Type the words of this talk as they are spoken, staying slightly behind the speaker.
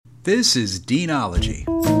This is Deanology.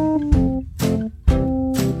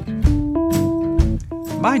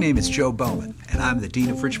 My name is Joe Bowman, and I'm the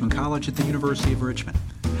Dean of Richmond College at the University of Richmond.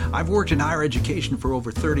 I've worked in higher education for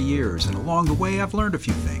over 30 years, and along the way I've learned a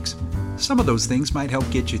few things. Some of those things might help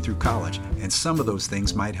get you through college, and some of those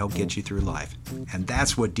things might help get you through life. And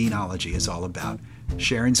that's what Deanology is all about,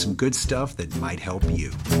 sharing some good stuff that might help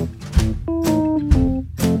you.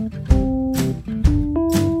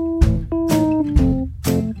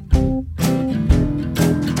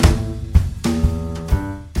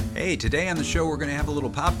 Hey, today on the show we're going to have a little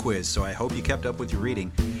pop quiz, so I hope you kept up with your reading.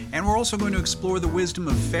 And we're also going to explore the wisdom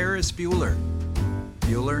of Ferris Bueller.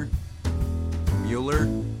 Bueller?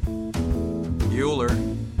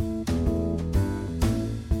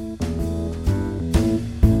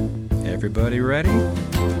 Everybody ready?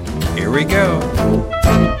 Here we go.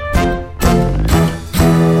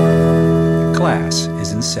 Class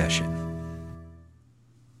is in session.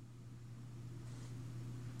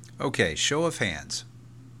 Okay, show of hands.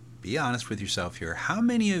 Be honest with yourself here. How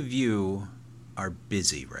many of you are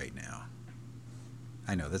busy right now?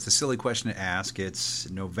 I know that's a silly question to ask. It's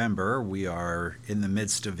November. We are in the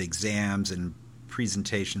midst of exams and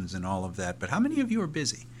presentations and all of that. But how many of you are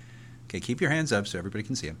busy? Okay, keep your hands up so everybody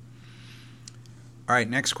can see them. All right,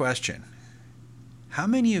 next question. How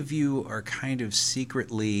many of you are kind of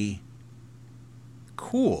secretly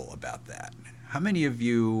cool about that? How many of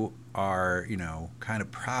you are, kind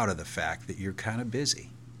of proud of the fact that you're kind of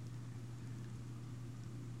busy?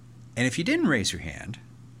 And if you didn't raise your hand,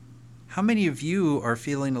 how many of you are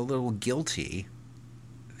feeling a little guilty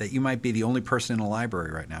that you might be the only person in a library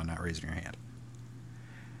right now not raising your hand?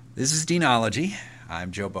 This is Deanology.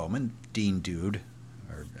 I'm Joe Bowman, Dean Dude.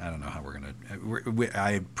 Or I don't know how we're going to...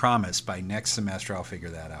 I promise by next semester I'll figure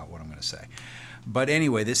that out, what I'm going to say. But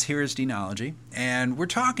anyway, this here is Deanology. And we're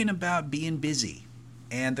talking about being busy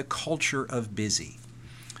and the culture of busy.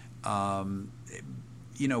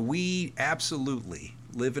 We absolutely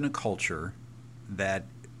live in a culture that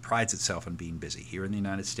prides itself on being busy. Here in the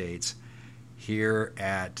United States, here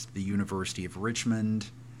at the University of Richmond,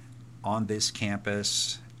 on this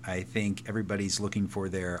campus, I think everybody's looking for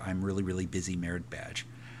their I'm really, really busy merit badge.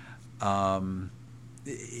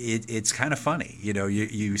 It's kind of funny.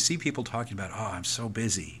 You see people talking about, oh, I'm so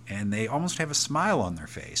busy, and they almost have a smile on their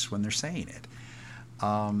face when they're saying it.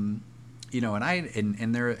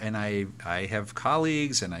 I have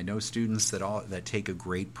colleagues and I know students that take a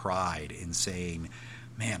great pride in saying,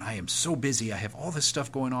 man, I am so busy. I have all this stuff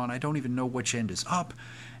going on. I don't even know which end is up.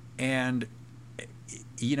 And,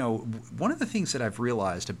 one of the things that I've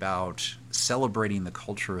realized about celebrating the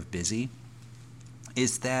culture of busy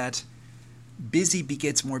is that busy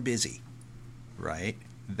begets more busy, right?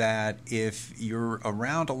 That if you're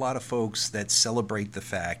around a lot of folks that celebrate the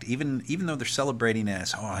fact, even though they're celebrating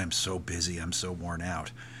as, oh, I'm so busy, I'm so worn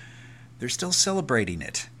out, they're still celebrating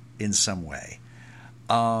it in some way.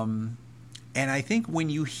 And I think when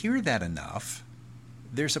you hear that enough,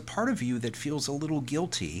 there's a part of you that feels a little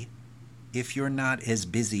guilty if you're not as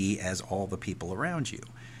busy as all the people around you.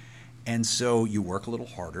 And so you work a little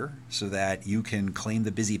harder so that you can claim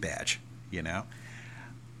the busy badge,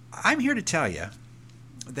 I'm here to tell you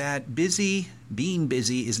that being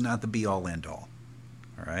busy is not the be-all, end-all.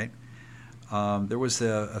 All right? There was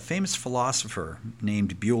a famous philosopher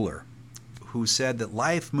named Bueller who said that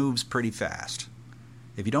life moves pretty fast.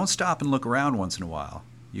 If you don't stop and look around once in a while,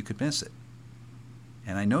 you could miss it.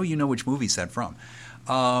 And I know you know which movie's that from.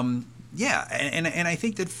 And I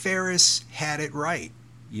think that Ferris had it right.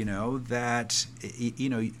 That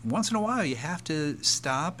once in a while you have to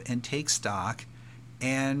stop and take stock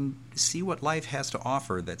and see what life has to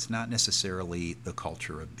offer that's not necessarily the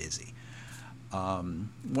culture of busy. One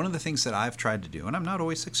of the things that I've tried to do, and I'm not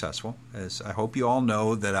always successful, as I hope you all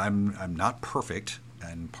know that I'm not perfect,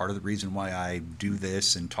 and part of the reason why I do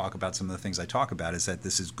this and talk about some of the things I talk about is that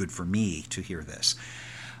this is good for me to hear this.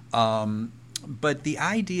 But the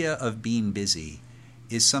idea of being busy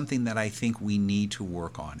is something that I think we need to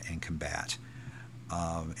work on and combat.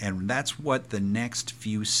 And that's what the next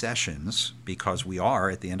few sessions, because we are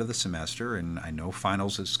at the end of the semester, and I know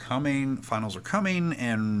finals are coming,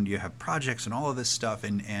 and you have projects and all of this stuff,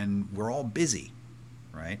 and we're all busy,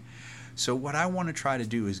 right? So what I want to try to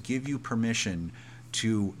do is give you permission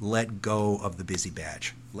to let go of the busy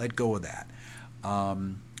badge. Let go of that.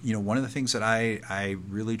 One of the things that I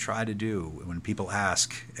really try to do when people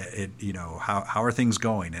ask, how are things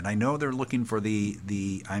going? And I know they're looking for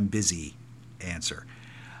the I'm busy answer.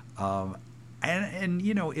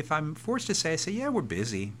 If I'm forced to say, I say, yeah, we're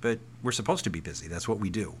busy, but we're supposed to be busy. That's what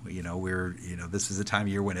we do. This is the time of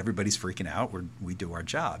year when everybody's freaking out. We do our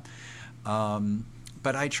job.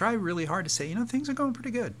 But I try really hard to say, things are going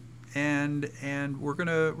pretty good, and we're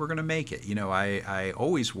gonna make it. I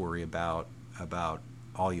always worry about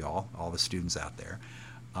all y'all, all the students out there.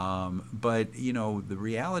 But the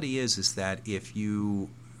reality is that if you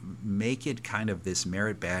make it kind of this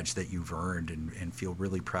merit badge that you've earned and feel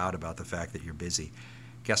really proud about the fact that you're busy,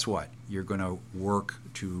 guess what? You're going to work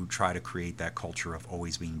to try to create that culture of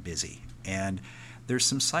always being busy. And there's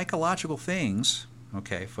some psychological things,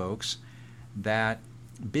 okay, folks, that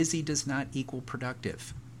busy does not equal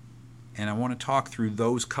productive. And I want to talk through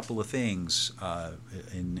those couple of things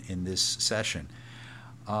in this session.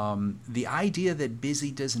 The idea that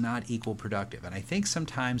busy does not equal productive. And I think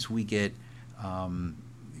sometimes we get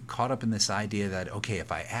caught up in this idea that, okay,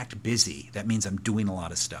 if I act busy, that means I'm doing a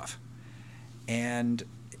lot of stuff. And,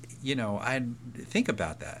 I think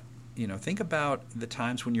about that. Think about the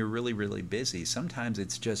times when you're really, really busy. Sometimes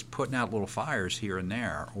it's just putting out little fires here and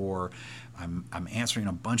there, or I'm answering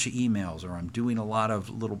a bunch of emails, or I'm doing a lot of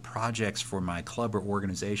little projects for my club or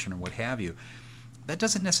organization or what have you. That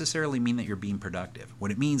doesn't necessarily mean that you're being productive.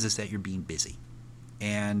 What it means is that you're being busy.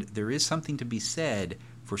 And there is something to be said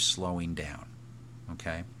for slowing down.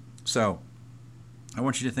 Okay? So, I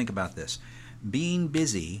want you to think about this. Being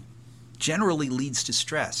busy generally leads to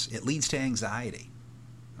stress. It leads to anxiety.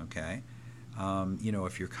 Okay?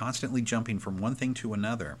 If you're constantly jumping from one thing to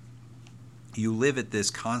another, you live at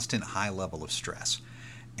this constant high level of stress.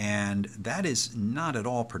 And that is not at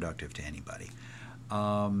all productive to anybody.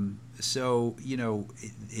 And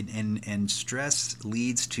stress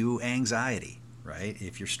leads to anxiety, right?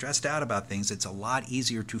 If you're stressed out about things, it's a lot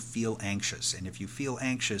easier to feel anxious. And if you feel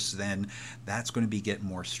anxious, then that's going to be getting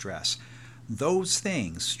more stress. Those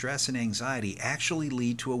things, stress and anxiety, actually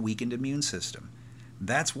lead to a weakened immune system.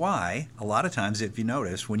 That's why a lot of times, if you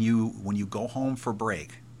notice, when you go home for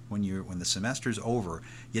break, when the semester's over,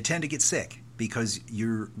 you tend to get sick because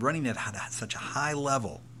you're running at such a high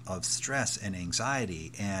level of stress and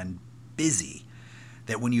anxiety and busy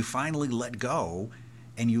that when you finally let go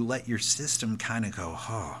and you let your system kind of go,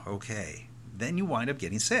 oh, okay, then you wind up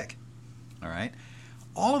getting sick. All right?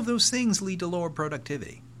 All of those things lead to lower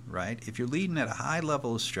productivity, right? If you're leading at a high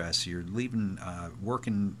level of stress, you're leaving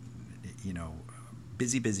working,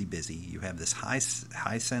 busy, you have this high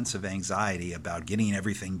sense of anxiety about getting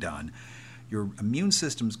everything done, your immune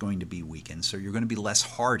system's going to be weakened, so you're going to be less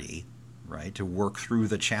hardy, right, to work through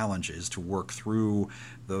the challenges, to work through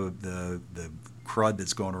the crud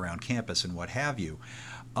that's going around campus and what have you.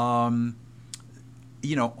 All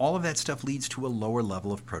of that stuff leads to a lower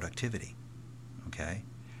level of productivity, okay?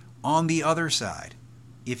 On the other side,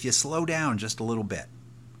 if you slow down just a little bit,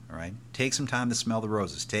 all right, take some time to smell the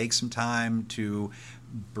roses, take some time to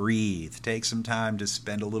breathe, take some time to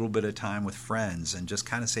spend a little bit of time with friends and just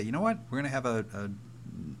kind of say, you know what, we're going to have a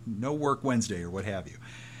no work Wednesday or what have you.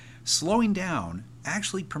 Slowing down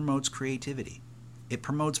actually promotes creativity. It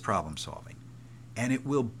promotes problem solving. And it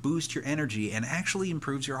will boost your energy and actually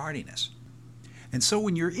improves your hardiness. And so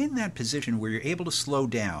when you're in that position where you're able to slow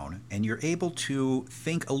down and you're able to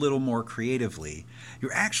think a little more creatively,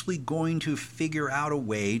 you're actually going to figure out a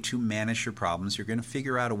way to manage your problems. You're going to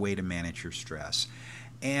figure out a way to manage your stress.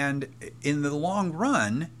 And in the long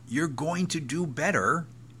run, you're going to do better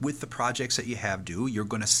with the projects that you have due. You're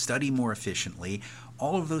going to study more efficiently.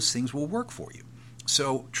 All of those things will work for you.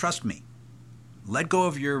 So trust me, let go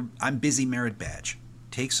of your I'm busy merit badge.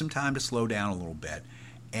 Take some time to slow down a little bit.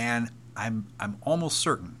 And I'm almost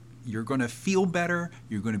certain you're going to feel better,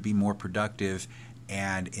 you're going to be more productive,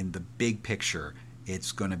 and in the big picture,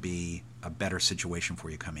 it's going to be a better situation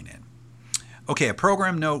for you coming in. Okay, a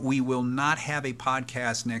program note, we will not have a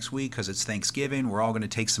podcast next week because it's Thanksgiving. We're all going to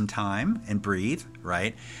take some time and breathe,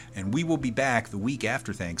 right? And we will be back the week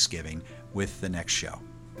after Thanksgiving with the next show.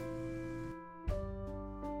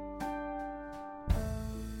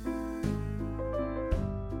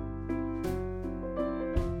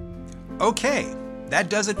 Okay, that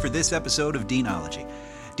does it for this episode of Deanology.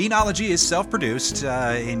 Deanology is self-produced,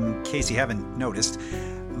 in case you haven't noticed.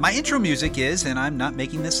 My intro music is, and I'm not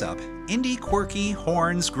making this up, indie, quirky,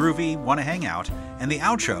 horns, groovy, wanna hang out. And the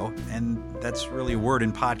outro, and that's really a word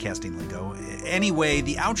in podcasting lingo. Anyway,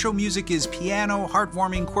 the outro music is piano,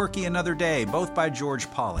 heartwarming, quirky, another day, both by George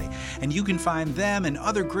Pauly. And you can find them and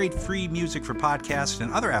other great free music for podcasts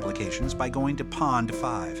and other applications by going to Pond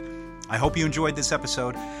 5. I hope you enjoyed this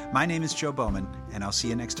episode. My name is Joe Bowman, and I'll see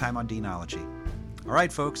you next time on Deanology. All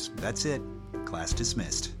right, folks, that's it. Class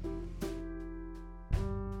dismissed.